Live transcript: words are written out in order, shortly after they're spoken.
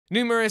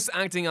Numerous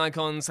acting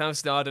icons have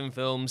starred in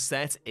films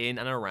set in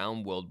and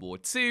around World War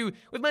II,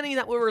 with many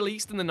that were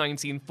released in the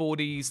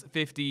 1940s,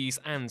 50s,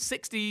 and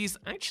 60s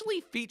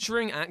actually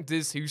featuring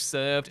actors who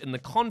served in the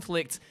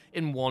conflict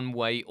in one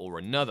way or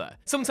another,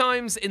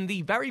 sometimes in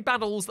the very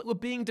battles that were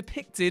being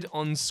depicted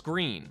on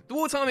screen. The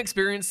wartime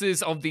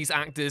experiences of these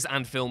actors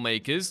and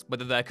filmmakers,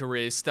 whether their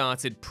careers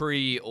started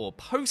pre or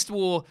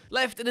post-war,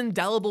 left an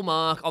indelible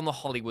mark on the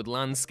Hollywood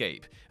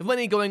landscape, with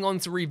many going on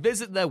to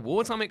revisit their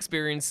wartime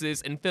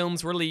experiences in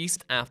films released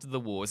after the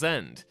war's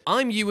end.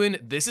 I'm Ewan,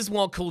 this is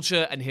What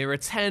Culture, and here are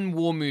 10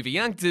 war movie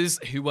actors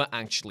who were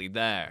actually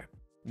there.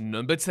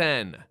 Number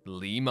 10.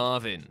 Lee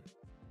Marvin.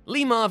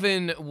 Lee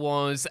Marvin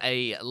was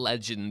a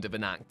legend of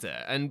an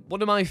actor, and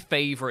one of my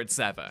favorites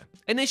ever.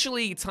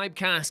 Initially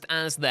typecast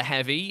as the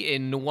heavy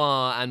in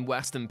noir and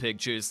western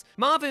pictures,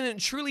 Marvin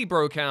truly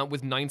broke out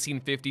with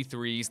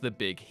 1953's The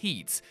Big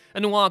Heat, a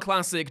noir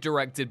classic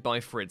directed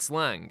by Fritz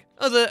Lang.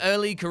 Other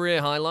early career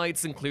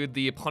highlights include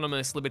the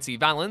eponymous Liberty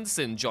Valance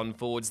in John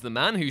Ford's The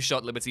Man Who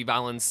Shot Liberty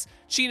Valance,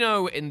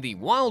 Chino in The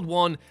Wild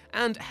One,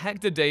 and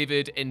Hector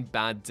David in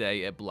Bad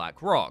Day at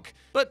Black Rock.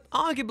 But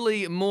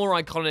arguably more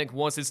iconic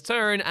was his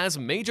turn as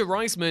Major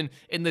Reisman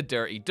in The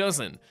Dirty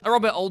Dozen, a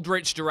Robert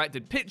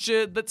Aldrich-directed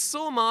picture that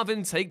saw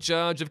Marvin take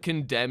charge of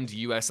condemned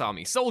US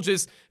Army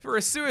soldiers for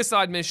a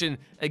suicide mission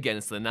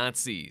against the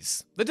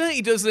Nazis. The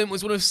Dirty Dozen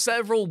was one of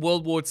several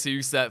World War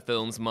II set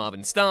films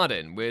Marvin starred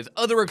in, with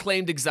other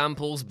acclaimed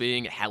examples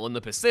being Hell in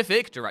the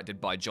Pacific, directed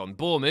by John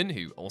Borman,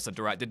 who also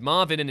directed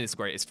Marvin in his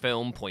greatest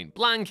film, Point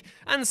Blank,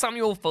 and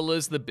Samuel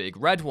Fuller's The Big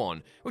Red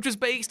One, which was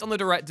based on the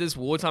director's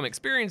wartime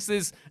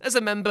experiences as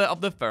a member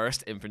of the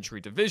 1st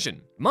Infantry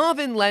Division.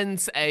 Marvin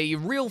lent a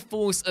real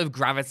force of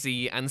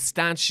gravity and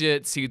stature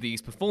to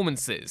these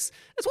performances,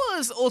 as well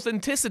as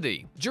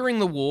authenticity. During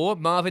the war,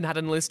 Marvin had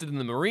enlisted in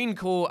the Marine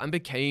Corps and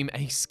became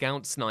a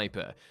scout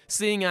sniper,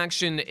 seeing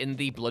action in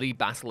the bloody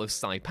Battle of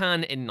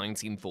Saipan in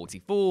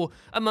 1944,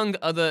 among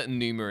other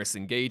numerous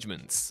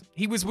engagements.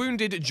 He was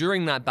wounded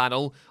during that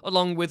battle,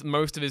 along with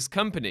most of his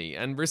company,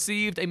 and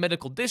received a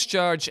medical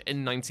discharge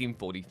in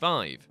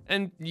 1945.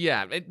 And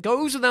yeah, it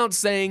goes without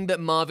saying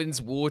that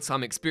Marvin's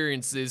wartime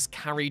experiences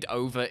carried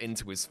over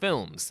into his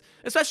films,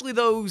 especially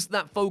those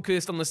that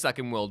focused on the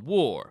Second World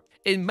War.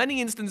 In many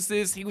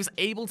instances, he was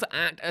able to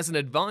act as an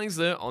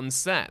advisor on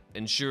set,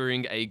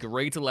 ensuring a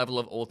greater level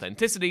of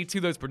authenticity to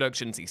those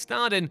productions he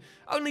starred in,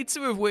 only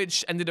 2 of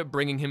which ended up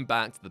bringing him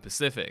back to the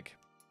Pacific.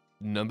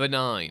 Number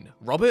 9.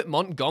 Robert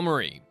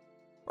Montgomery.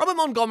 Robert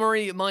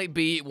Montgomery might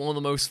be one of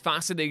the most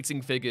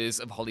fascinating figures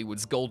of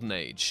Hollywood's golden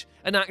age,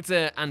 an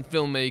actor and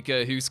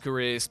filmmaker whose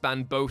career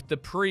spanned both the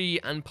pre-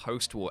 and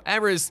post-war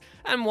eras,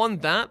 and one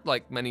that,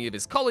 like many of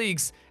his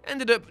colleagues,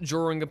 ended up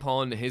drawing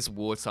upon his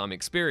wartime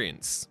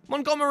experience.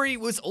 Montgomery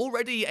was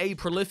already a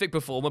prolific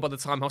performer by the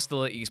time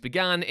hostilities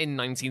began in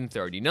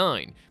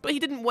 1939, but he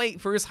didn't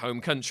wait for his home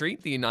country,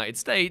 the United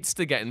States,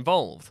 to get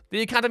involved.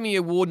 The Academy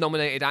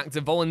Award-nominated actor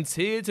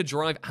volunteered to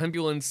drive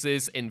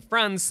ambulances in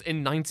France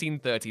in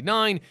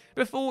 1939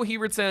 before he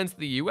returned to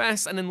the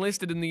US and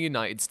enlisted in the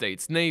United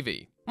States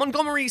Navy.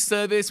 Montgomery's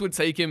service would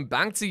take him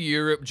back to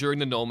Europe during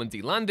the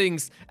Normandy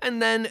landings,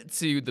 and then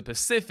to the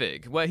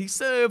Pacific, where he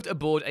served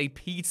aboard a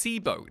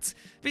PT boat,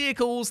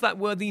 vehicles that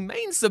were the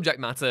main subject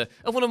matter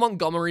of one of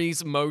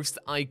Montgomery's most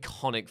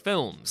iconic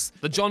films.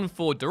 The John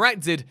Ford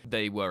directed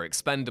They Were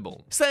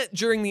Expendable. Set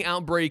during the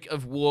outbreak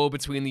of war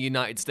between the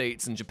United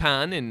States and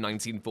Japan in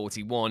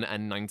 1941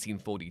 and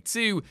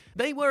 1942,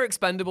 They Were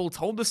Expendable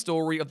told the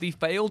story of the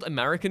failed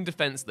American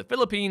defense of the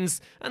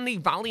Philippines and the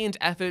valiant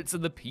efforts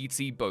of the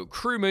PT boat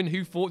crewmen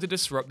who fought to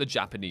disrupt the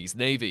Japanese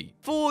Navy.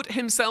 Ford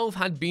himself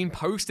had been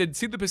posted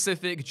to the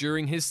Pacific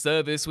during his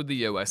service with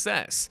the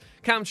OSS,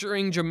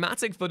 capturing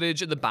dramatic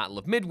footage at the Battle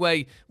of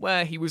Midway,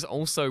 where he was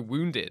also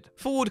wounded.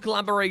 Ford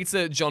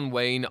collaborator John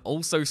Wayne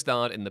also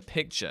starred in the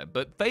picture,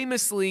 but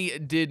famously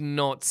did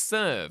not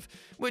serve,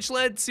 which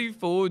led to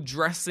Ford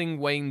dressing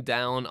Wayne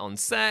down on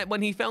set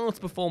when he failed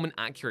to perform an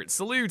accurate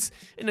salute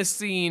in a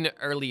scene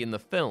early in the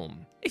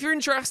film. If you're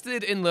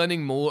interested in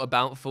learning more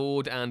about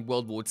Ford and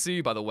World War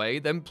II, by the way,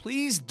 then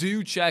please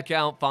do check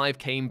out Five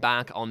Came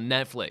Back on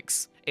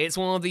Netflix. It's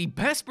one of the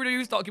best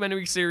produced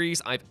documentary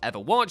series I've ever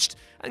watched,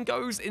 and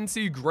goes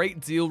into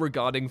great deal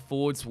regarding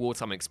Ford's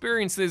wartime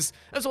experiences,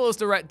 as well as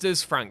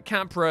directors Frank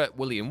Capra,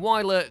 William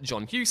Wyler,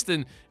 John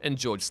Huston, and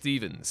George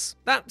Stevens.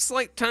 That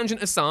slight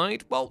tangent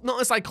aside, while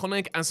not as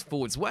iconic as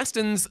Ford's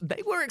westerns,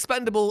 They Were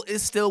Expendable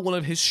is still one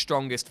of his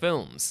strongest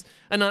films,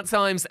 and at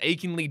times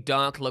achingly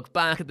dark look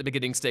back at the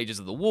beginning stages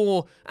of the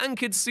war,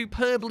 anchored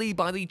superbly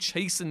by the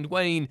chastened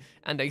Wayne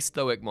and a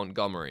stoic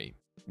Montgomery.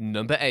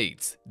 Number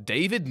 8.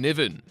 David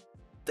Niven.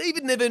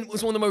 David Niven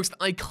was one of the most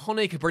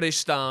iconic British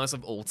stars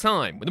of all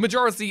time, with the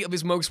majority of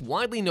his most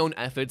widely known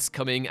efforts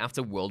coming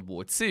after World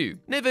War II.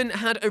 Niven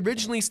had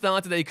originally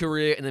started a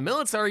career in the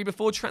military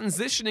before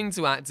transitioning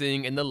to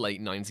acting in the late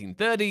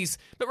 1930s,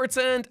 but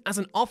returned as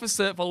an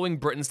officer following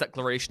Britain's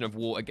declaration of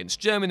war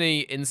against Germany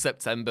in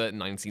September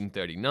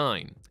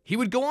 1939. He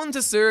would go on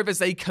to serve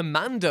as a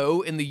commando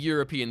in the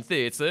European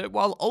theatre,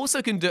 while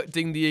also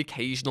conducting the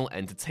occasional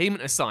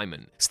entertainment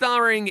assignment,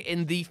 starring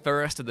in The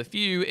First of the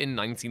Few in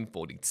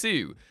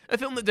 1942, a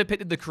film that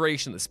depicted the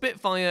creation of the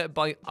Spitfire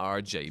by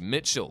R.J.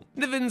 Mitchell.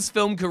 Niven's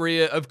film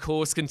career, of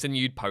course,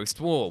 continued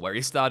post-war, where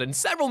he starred in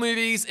several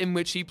movies in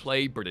which he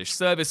played British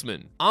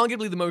servicemen.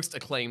 Arguably the most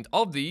acclaimed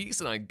of these,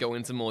 and I go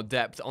into more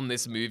depth on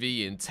this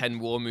movie in 10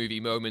 war movie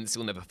moments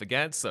you'll never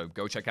forget, so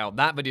go check out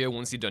that video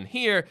once you're done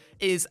here,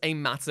 is A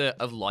Matter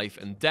of Life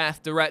and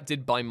Death,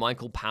 directed by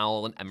Michael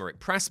Powell and Emmerich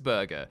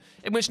Pressburger,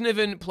 in which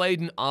Niven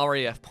played an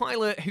RAF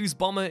pilot whose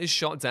bomber is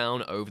shot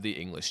down over the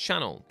English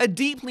Channel. A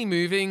deeply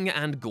moving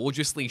and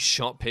gorgeously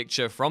shot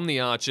picture from The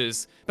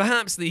Archers,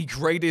 perhaps the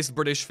greatest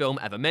British film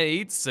ever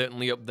made,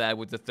 certainly up there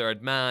with The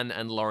Third Man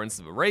and Lawrence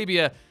of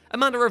Arabia. A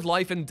Matter of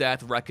Life and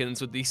Death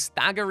reckons with the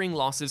staggering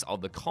losses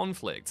of the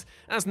conflict,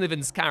 as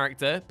Niven's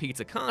character,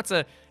 Peter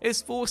Carter, is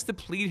forced to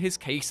plead his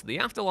case to the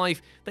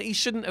afterlife that he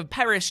shouldn't have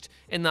perished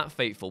in that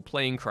fateful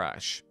plane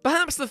crash.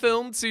 Perhaps the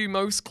film to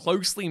most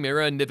closely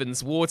mirror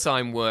Niven's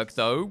wartime work,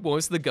 though,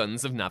 was The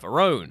Guns of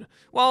Navarone.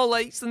 While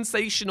a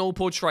sensational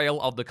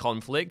portrayal of the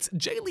conflict,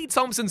 J. Lee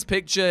Thompson's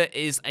picture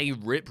is a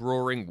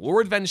rip-roaring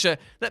war adventure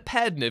that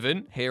paired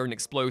Niven, here an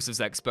explosives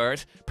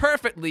expert,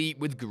 perfectly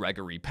with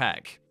Gregory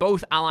Peck,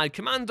 both Allied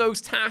commandos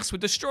tasked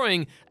with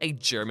destroying a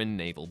German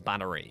naval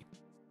battery.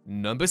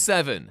 Number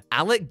 7.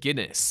 Alec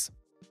Guinness.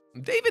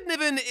 David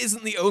Niven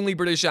isn't the only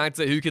British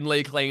actor who can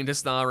lay claim to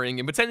starring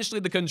in potentially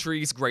the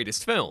country's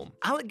greatest film.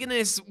 Alec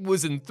Guinness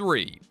was in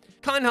 3.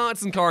 Kind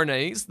Hearts and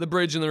Carnets, The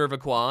Bridge and the River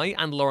Kwai,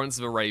 and Lawrence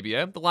of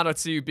Arabia, the latter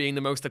two being the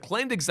most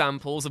acclaimed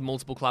examples of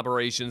multiple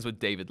collaborations with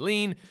David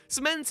Lean,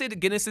 cemented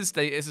Guinness's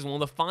status as one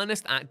of the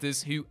finest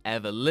actors who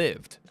ever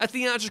lived. A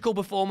theatrical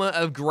performer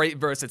of great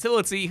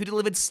versatility who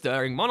delivered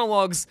stirring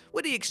monologues,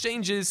 witty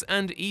exchanges,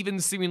 and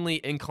even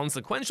seemingly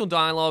inconsequential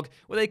dialogue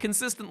with a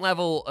consistent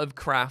level of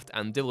craft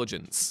and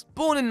diligence.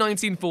 Born in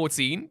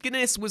 1914,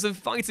 Guinness was of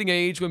fighting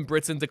age when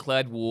Britain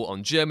declared war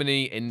on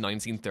Germany in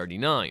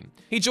 1939.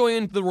 He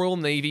joined the Royal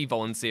Navy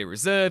Volunteer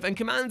Reserve and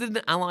commanded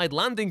an Allied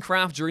landing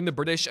craft during the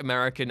British,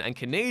 American, and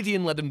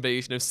Canadian-led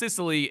invasion of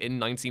Sicily in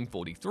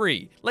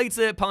 1943,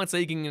 later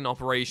partaking in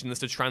operations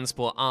to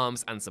transport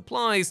arms and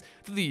supplies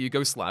for the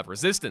Yugoslav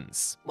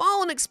resistance.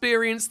 While an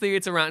experienced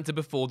theatre actor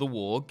before the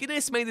war,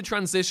 Guinness made the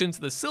transition to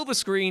the silver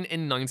screen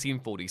in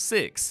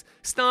 1946,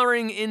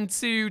 starring in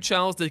 2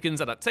 Charles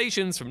Dickens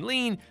adaptations from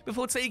Lean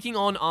before taking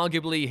on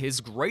arguably his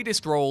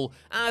greatest role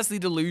as the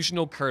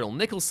delusional Colonel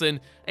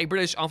Nicholson, a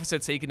British officer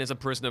taken as a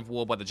prisoner of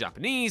war by the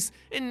Japanese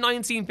in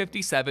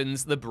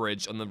 1957's The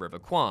Bridge on the River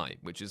Kwai,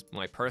 which is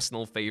my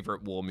personal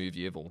favourite war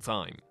movie of all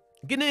time.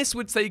 Guinness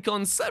would take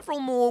on several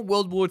more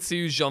World War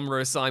II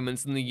genre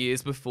assignments in the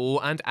years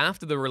before and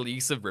after the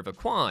release of River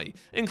Kwai,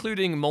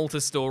 including Malta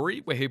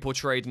Story, where he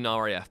portrayed an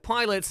RAF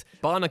pilot,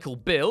 Barnacle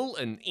Bill,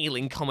 an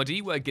Ealing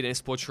comedy where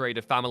Guinness portrayed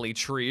a family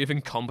tree of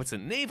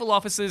incompetent naval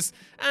officers,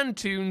 and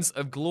Tunes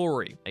of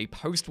Glory, a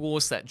post-war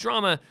set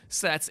drama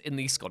set in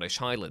the Scottish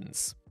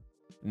Highlands.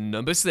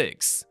 Number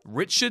 6.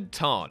 Richard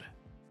Todd.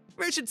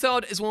 Richard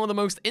Todd is one of the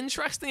most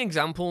interesting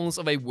examples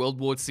of a World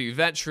War II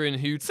veteran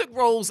who took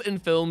roles in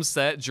films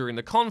set during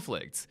the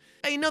conflict.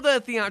 Another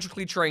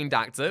theatrically trained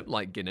actor,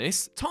 like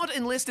Guinness, Todd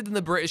enlisted in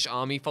the British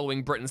Army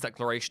following Britain's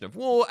declaration of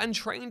war and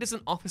trained as an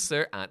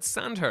officer at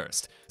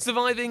Sandhurst,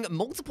 surviving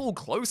multiple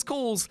close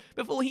calls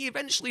before he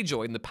eventually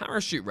joined the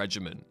Parachute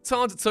Regiment.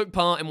 Todd took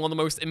part in one of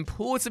the most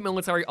important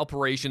military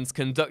operations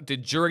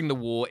conducted during the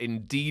war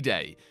in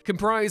D-Day,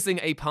 comprising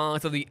a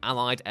part of the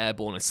Allied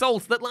airborne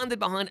assault that landed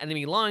behind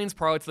enemy lines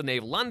prior to the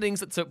naval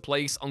landings that took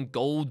place on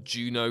Gold,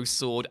 Juno,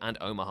 Sword, and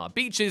Omaha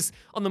beaches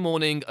on the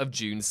morning of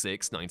June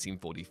 6,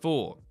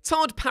 1944.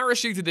 Todd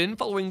parachuted in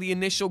following the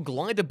initial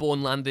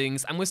glider-borne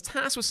landings and was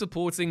tasked with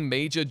supporting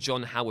Major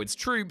John Howard's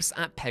troops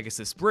at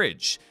Pegasus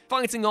Bridge,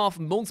 fighting off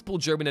multiple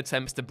German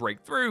attempts to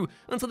break through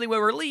until they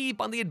were relieved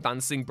by the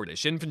advancing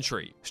British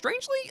infantry.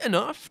 Strangely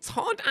enough,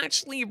 Todd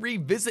actually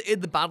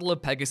revisited the Battle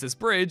of Pegasus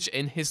Bridge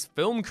in his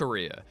film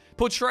career,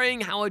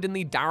 portraying Howard in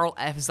the Darryl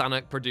F.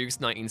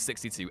 Zanuck-produced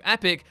 1962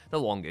 epic The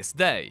Longest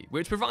Day,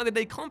 which provided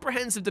a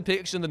comprehensive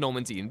depiction of the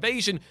Normandy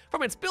invasion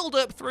from its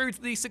build-up through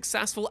to the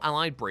successful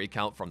Allied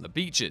breakout from the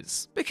beaches.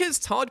 Because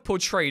Todd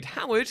portrayed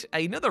Howard,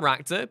 another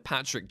actor,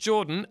 Patrick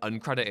Jordan,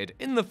 uncredited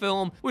in the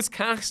film, was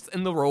cast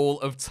in the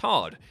role of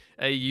Todd,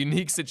 a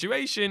unique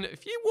situation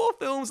few war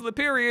films of the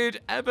period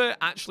ever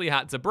actually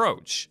had to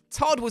broach.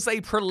 Todd was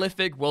a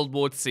prolific World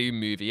War II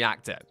movie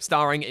actor,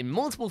 starring in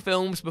multiple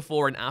films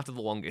before and after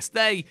The Longest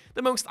Day,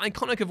 the most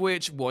iconic of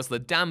which was The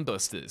Dam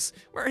Busters,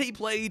 where he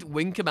played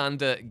Wing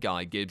Commander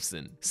Guy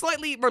Gibson.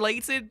 Slightly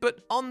related,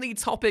 but on the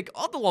topic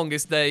of The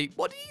Longest Day,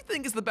 what do you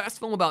think is the best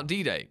film about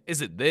D-Day?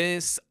 Is it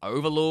this,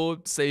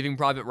 Overlord, Saving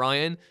Private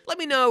Ryan? Let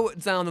me know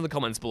down in the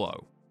comments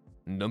below.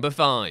 Number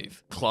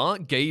 5.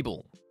 Clark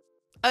Gable.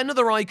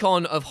 Another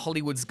icon of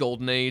Hollywood's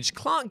golden age,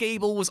 Clark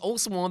Gable was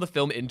also one of the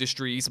film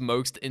industry's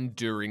most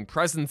enduring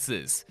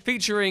presences,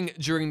 featuring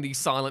during the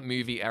silent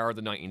movie era of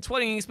the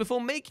 1920s before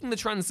making the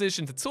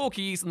transition to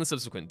talkies in the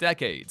subsequent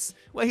decades,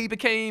 where he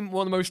became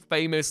one of the most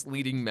famous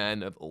leading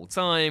men of all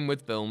time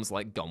with films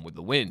like Gone with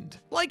the Wind.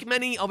 Like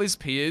many of his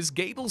peers,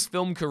 Gable's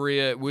film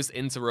career was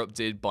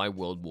interrupted by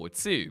World War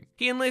II.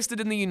 He enlisted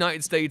in the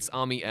United States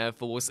Army Air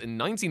Force in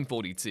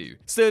 1942,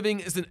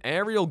 serving as an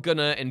aerial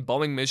gunner in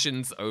bombing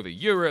missions over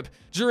Europe,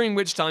 during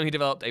which time he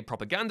developed a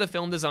propaganda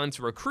film designed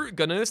to recruit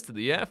gunners to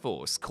the Air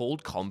Force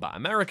called Combat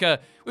America,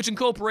 which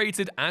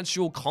incorporated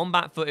actual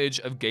combat footage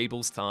of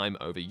Gable's time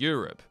over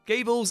Europe.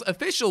 Gable's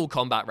official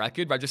combat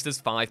record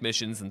registers 5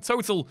 missions in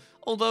total,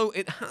 although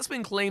it has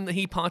been claimed that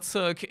he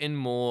partook in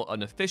more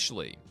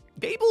unofficially.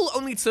 Gable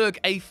only took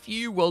a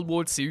few World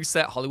War II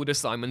set Hollywood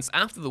assignments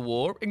after the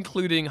war,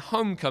 including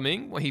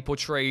Homecoming, where he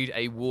portrayed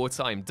a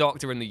wartime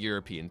doctor in the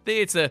European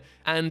theater,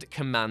 and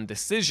Command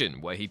Decision,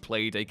 where he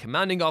played a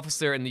commanding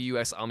officer in the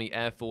US Army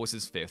Air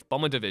Force's 5th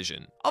Bomber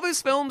Division. Of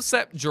his films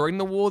set during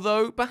the war,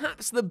 though,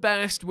 perhaps the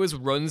best was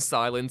Run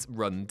Silent,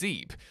 Run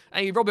Deep,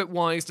 a Robert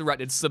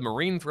Wise-directed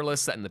submarine thriller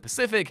set in the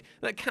Pacific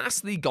that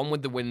cast the Gone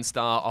with the Wind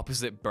star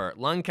opposite Burt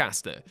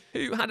Lancaster,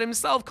 who had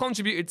himself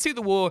contributed to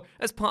the war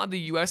as part of the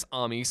US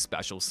Army's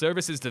Special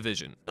Services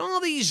Division. None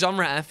of these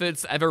genre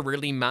efforts ever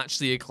really matched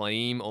the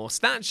acclaim or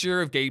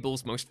stature of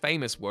Gable's most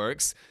famous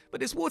works,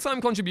 but his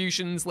wartime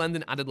contributions lend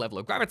an added level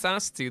of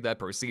gravitas to their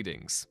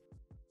proceedings.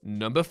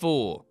 Number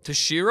 4.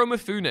 Toshiro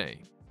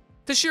Mifune.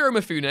 Toshiro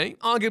Mifune,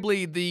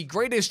 arguably the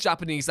greatest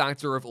Japanese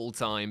actor of all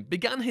time,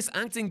 began his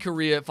acting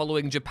career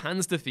following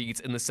Japan's defeat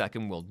in the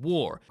Second World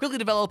War, quickly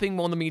developing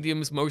one of the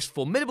medium's most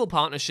formidable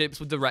partnerships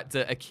with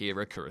director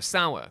Akira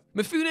Kurosawa.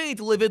 Mifune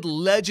delivered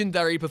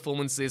legendary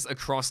performances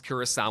across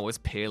Kurosawa's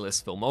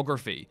peerless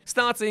filmography,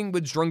 starting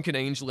with Drunken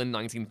Angel in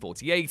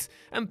 1948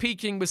 and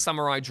peaking with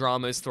samurai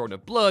dramas Throne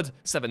of Blood,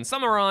 Seven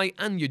Samurai,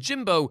 and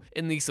Yojimbo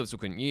in the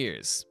subsequent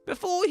years.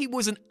 Before he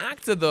was an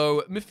actor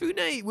though,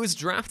 Mifune was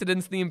drafted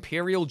into the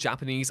Imperial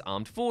Japanese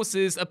Armed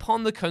Forces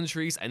upon the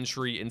country's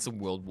entry into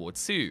World War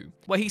II,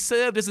 where he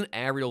served as an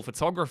aerial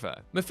photographer.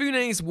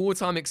 Mifune's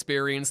wartime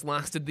experience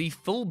lasted the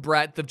full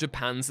breadth of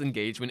Japan's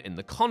engagement in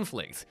the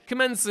conflict,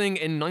 commencing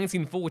in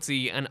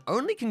 1940 and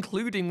only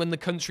concluding when the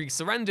country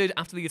surrendered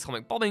after the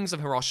atomic bombings of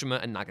Hiroshima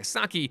and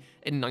Nagasaki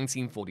in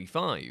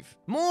 1945.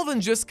 More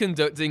than just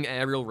conducting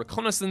aerial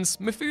reconnaissance,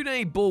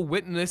 Mifune bore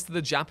witness to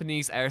the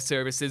Japanese Air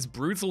Service's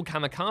brutal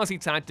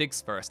kamikaze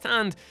tactics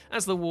firsthand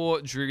as the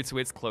war drew to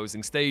its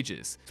closing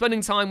stages,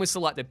 spending time with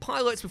selected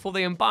pilots before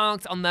they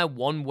embarked on their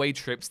one-way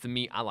trips to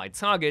meet Allied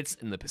targets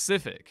in the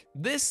Pacific.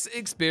 This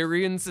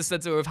experience is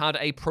said to have had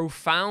a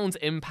profound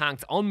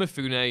impact on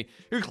Mifune,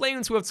 who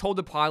claimed to have told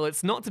the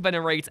pilots not to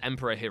venerate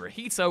Emperor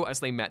Hirohito as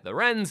they met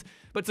their end,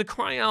 but to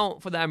cry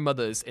out for their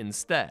mothers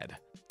instead.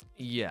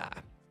 Yeah.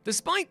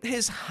 Despite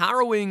his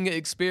harrowing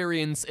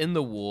experience in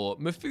the war,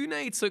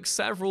 Mifune took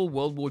several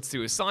World War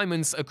II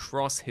assignments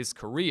across his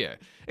career,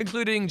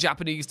 including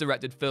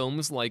Japanese-directed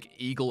films like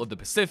Eagle of the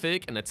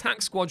Pacific and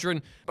Attack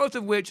Squadron, both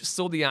of which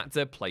saw the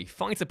actor play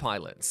fighter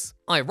pilots.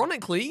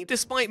 Ironically,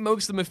 despite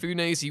most of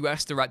Mifune's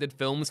US-directed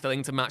films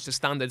failing to match the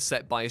standards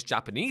set by his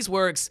Japanese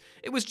works,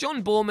 it was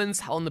John Borman's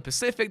Hell in the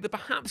Pacific that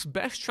perhaps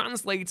best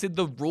translated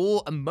the raw,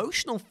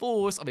 emotional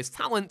force of his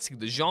talent to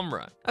the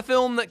genre. A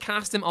film that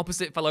cast him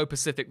opposite fellow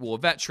Pacific War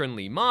veteran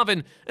Lee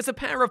Marvin as a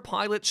pair of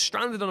pilots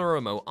stranded on a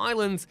remote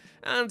island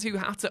and who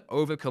have to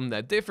overcome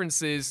their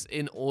differences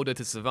in order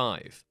to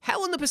survive.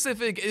 Hell in the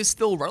Pacific is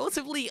still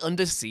relatively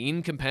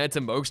underseen compared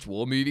to most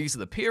war movies of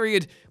the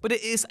period, but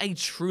it is a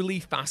truly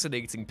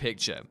fascinating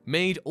picture,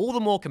 made all the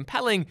more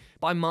compelling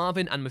by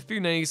Marvin and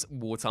Mifune's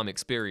wartime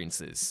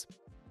experiences.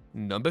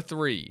 Number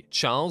 3.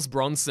 Charles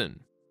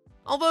Bronson.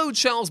 Although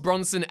Charles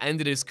Bronson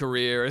ended his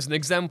career as an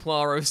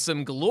exemplar of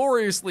some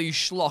gloriously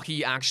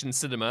schlocky action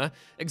cinema,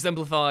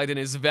 exemplified in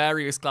his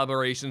various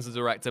collaborations with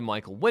director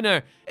Michael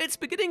Winner, its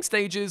beginning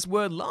stages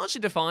were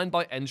largely defined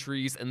by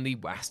entries in the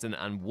western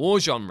and war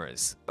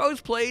genres.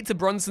 Both played to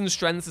Bronson's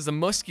strengths as a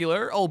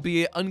muscular,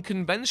 albeit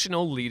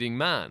unconventional leading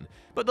man,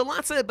 but the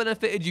latter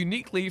benefited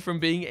uniquely from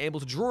being able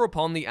to draw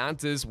upon the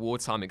actor's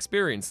wartime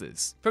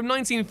experiences. From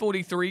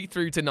 1943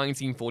 through to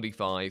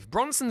 1945,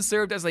 Bronson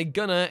served as a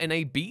gunner in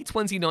a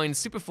B-29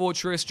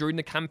 Superfortress during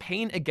the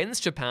campaign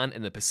against Japan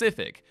in the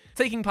Pacific,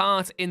 taking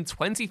part in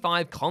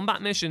 25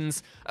 combat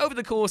missions over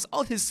the course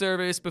of his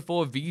service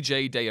before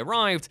VJ Day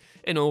arrived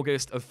in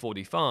August of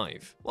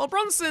 45. While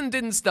Bronson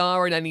didn't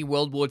star in any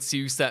World War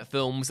II set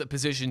films that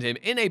positioned him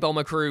in a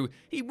bomber crew,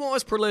 he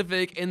was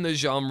prolific in the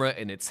genre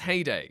in its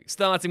heyday,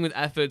 starting with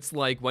efforts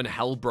like When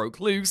Hell Broke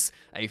Loose,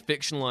 a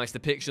fictionalized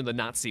depiction of the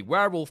Nazi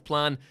werewolf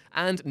plan,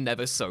 and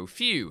Never So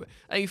Few,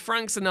 a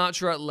Frank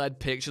Sinatra-led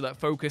picture that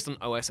focused on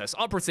OSS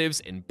operatives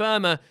in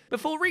Burma,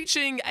 before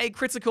reaching a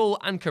critical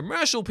and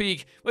commercial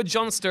peak with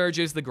John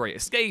Sturges' The Great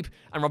Escape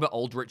and Robert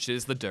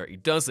Aldrich's The Dirty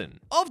Dozen.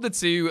 Of the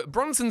two,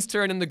 Bronson's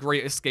turn in The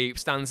Great Escape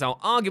stands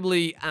out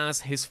arguably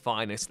as his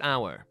finest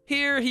hour.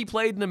 Here, he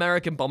played an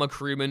American bomber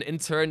crewman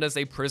interned as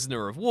a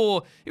prisoner of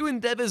war who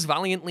endeavors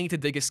valiantly to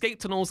dig escape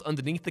tunnels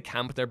underneath the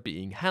camp they're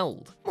being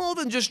held. More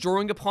than just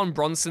drawing upon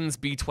Bronson's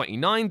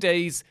B-29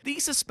 days,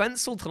 these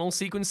suspenseful tunnel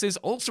sequences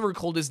also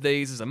recalled his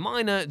days as a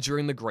miner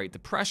during the Great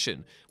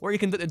Depression, where he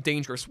conducted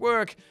dangerous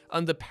work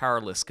under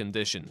perilous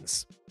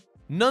conditions.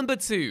 Number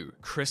 2.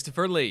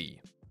 Christopher Lee.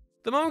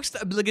 The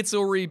most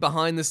obligatory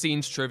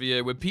behind-the-scenes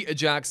trivia with Peter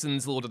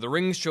Jackson's Lord of the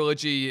Rings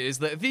trilogy is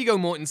that Viggo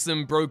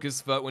Mortensen broke his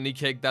foot when he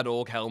kicked that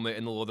orc helmet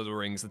in The Lord of the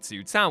Rings: The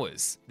Two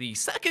Towers. The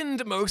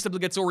second most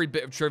obligatory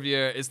bit of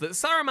trivia is that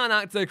Saruman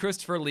actor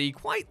Christopher Lee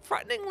quite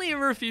threateningly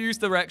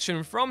refused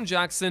direction from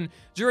Jackson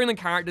during the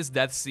character's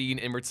death scene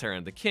in Return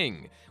of the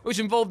King, which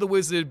involved the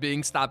wizard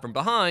being stabbed from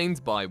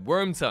behind by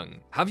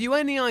Wormtongue. "Have you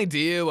any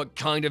idea what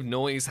kind of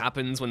noise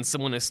happens when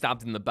someone is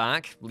stabbed in the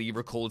back?" Lee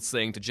recalled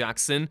saying to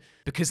Jackson.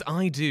 "Because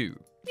I do."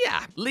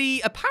 Yeah,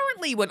 Lee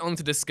apparently went on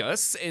to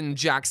discuss, in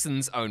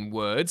Jackson's own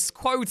words,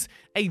 quote,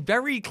 "a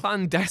very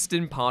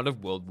clandestine part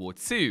of World War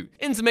II,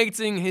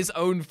 intimating his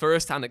own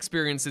first-hand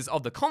experiences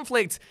of the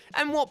conflict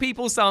and what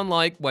people sound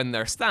like when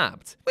they're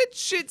stabbed,"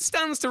 which it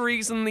stands to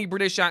reason the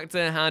British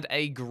actor had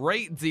a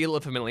great deal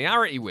of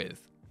familiarity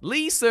with.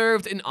 Lee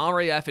served in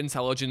RAF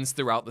intelligence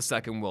throughout the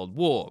Second World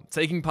War,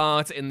 taking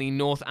part in the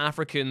North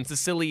African,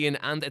 Sicilian,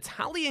 and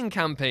Italian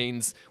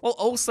campaigns, while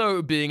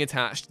also being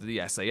attached to the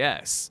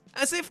SAS.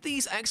 As if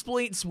these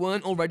exploits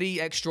weren't already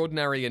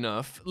extraordinary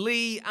enough,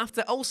 Lee,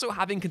 after also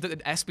having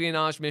conducted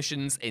espionage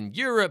missions in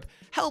Europe,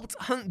 helped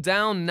hunt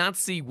down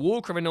Nazi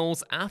war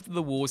criminals after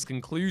the war's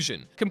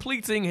conclusion,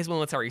 completing his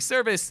military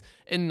service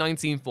in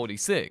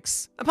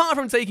 1946. Apart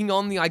from taking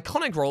on the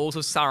iconic roles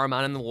of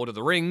Saruman in The Lord of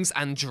the Rings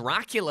and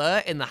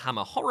Dracula in the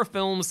Hammer horror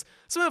films,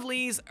 some of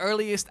Lee's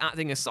earliest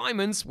acting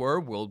assignments were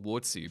World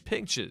War II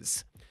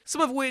pictures,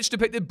 some of which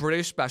depicted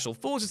British Special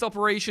Forces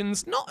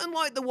operations not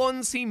unlike the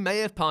ones he may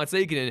have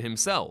partaken in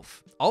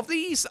himself. Of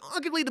these,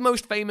 arguably the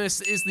most famous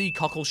is the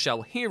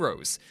Cockleshell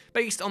Heroes,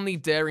 based on the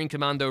daring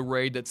commando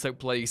raid that took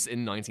place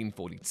in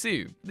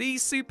 1942. The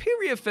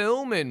superior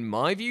film, in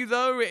my view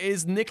though,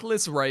 is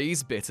Nicholas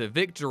Ray's Bitter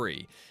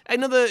Victory,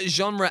 another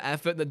genre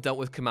effort that dealt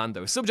with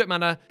commando subject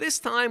matter, this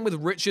time with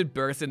Richard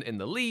Burton in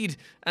the lead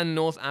and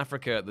North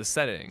Africa the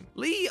setting.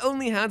 Lee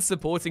only had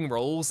supporting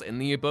roles in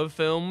the above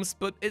films,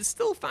 but it's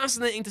still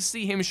fascinating to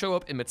see him show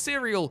up in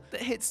material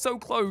that hits so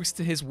close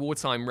to his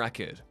wartime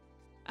record.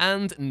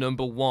 And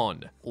number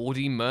 1,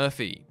 Audie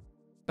Murphy.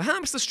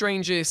 Perhaps the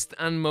strangest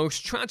and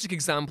most tragic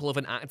example of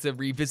an actor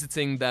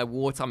revisiting their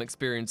wartime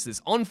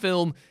experiences on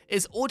film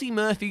is Audie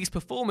Murphy's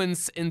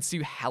performance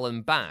into Hell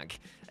and Back,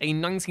 a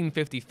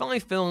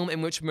 1955 film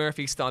in which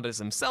Murphy starred as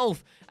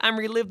himself and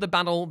relived the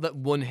battle that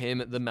won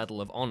him the Medal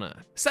of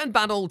Honor. Said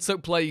battle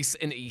took place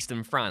in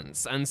eastern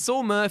France and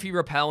saw Murphy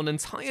repel an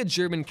entire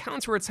German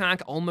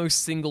counterattack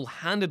almost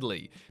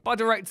single-handedly by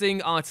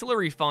directing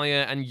artillery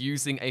fire and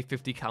using a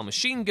 50 cal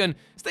machine gun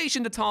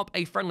stationed atop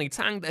a friendly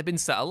tank that had been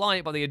set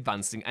alight by the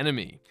advancing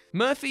enemy.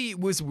 Murphy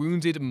was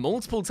wounded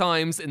multiple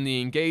times in the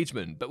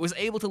engagement, but was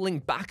able to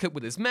link back up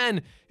with his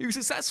men, who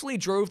successfully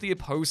drove the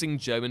opposing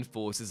German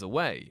forces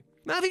away.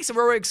 Murphy's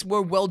heroics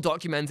were well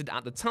documented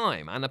at the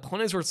time, and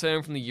upon his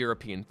return from the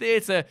European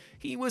theatre,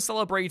 he was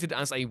celebrated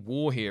as a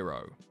war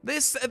hero.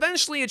 This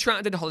eventually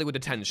attracted Hollywood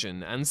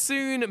attention, and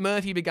soon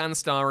Murphy began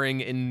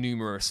starring in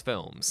numerous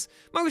films,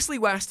 mostly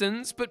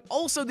westerns, but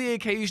also the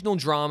occasional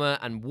drama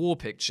and war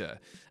picture,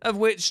 of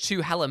which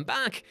To Hell and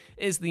Back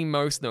is the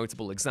most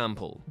notable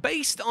example.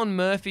 Based on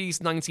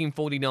Murphy's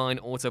 1949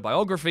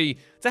 autobiography,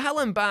 To Hell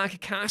and Back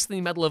cast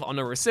the Medal of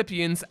Honor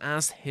recipient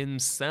as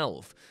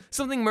himself,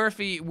 something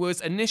Murphy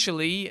was initially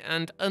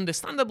and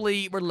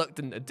understandably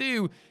reluctant to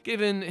do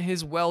given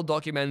his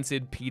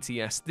well-documented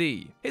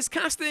PTSD. His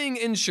casting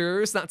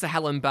ensures that To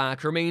Hell and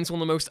Back remains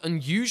one of the most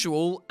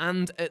unusual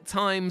and at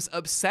times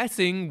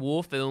upsetting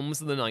war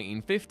films of the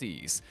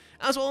 1950s,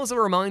 as well as a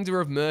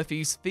reminder of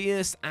Murphy's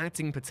fierce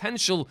acting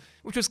potential,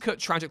 which was cut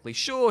tragically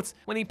short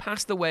when he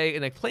passed away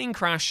in a plane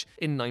crash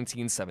in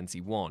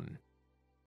 1971.